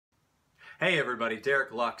Hey everybody,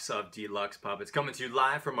 DLUX of DLUX Puppets coming to you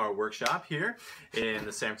live from our workshop here in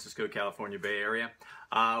the San Francisco, California Bay Area.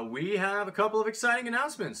 We have a couple of exciting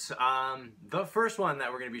announcements. The first one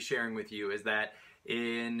that we're going to be sharing with you is that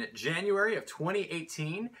in January of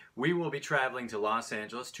 2018, we will be traveling to Los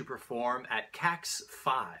Angeles to perform at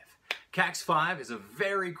KAX5. KAX5 is a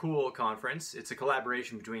very cool conference. It's a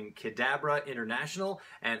collaboration between Cadabra International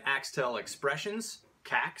and Axtel Expressions,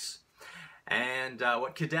 KAX. And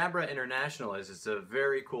what Cadabra International is, it's a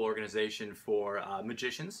very cool organization for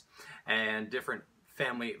magicians and different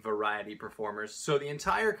family variety performers. So the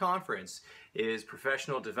entire conference is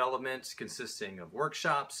professional development consisting of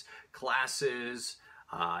workshops, classes,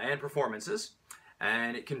 and performances.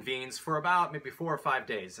 And it convenes for about maybe 4 or 5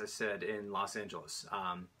 days, as I said, in Los Angeles.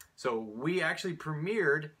 So we actually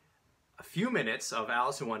premiered a few minutes of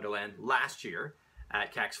Alice in Wonderland last year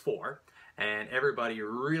at KAX4. And everybody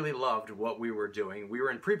really loved what we were doing. We were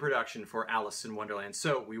in pre-production for Alice in Wonderland,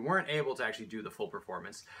 so we weren't able to actually do the full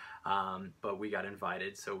performance, but we got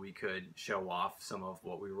invited so we could show off some of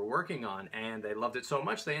what we were working on, and they loved it so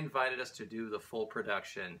much they invited us to do the full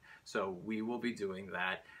production. So we will be doing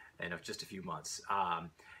that in just a few months.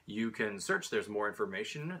 You can search, there's more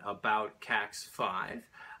information about KAX5.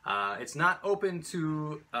 It's not open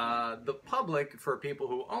to the public for people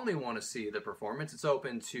who only want to see the performance. It's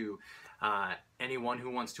open to anyone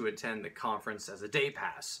who wants to attend the conference as a day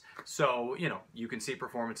pass. So, you can see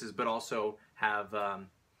performances, but also have,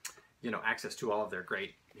 access to all of their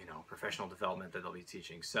great, professional development that they'll be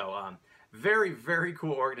teaching. So, very, very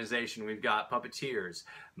cool organization. We've got puppeteers,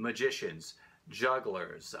 magicians,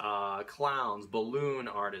 jugglers, clowns, balloon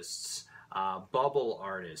artists, bubble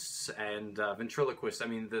artists, and ventriloquists. I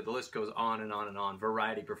mean, the list goes on and on and on.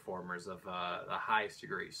 Variety performers of the highest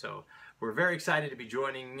degree. So we're very excited to be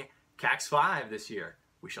joining KAX5 this year.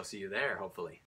 We shall see you there, hopefully.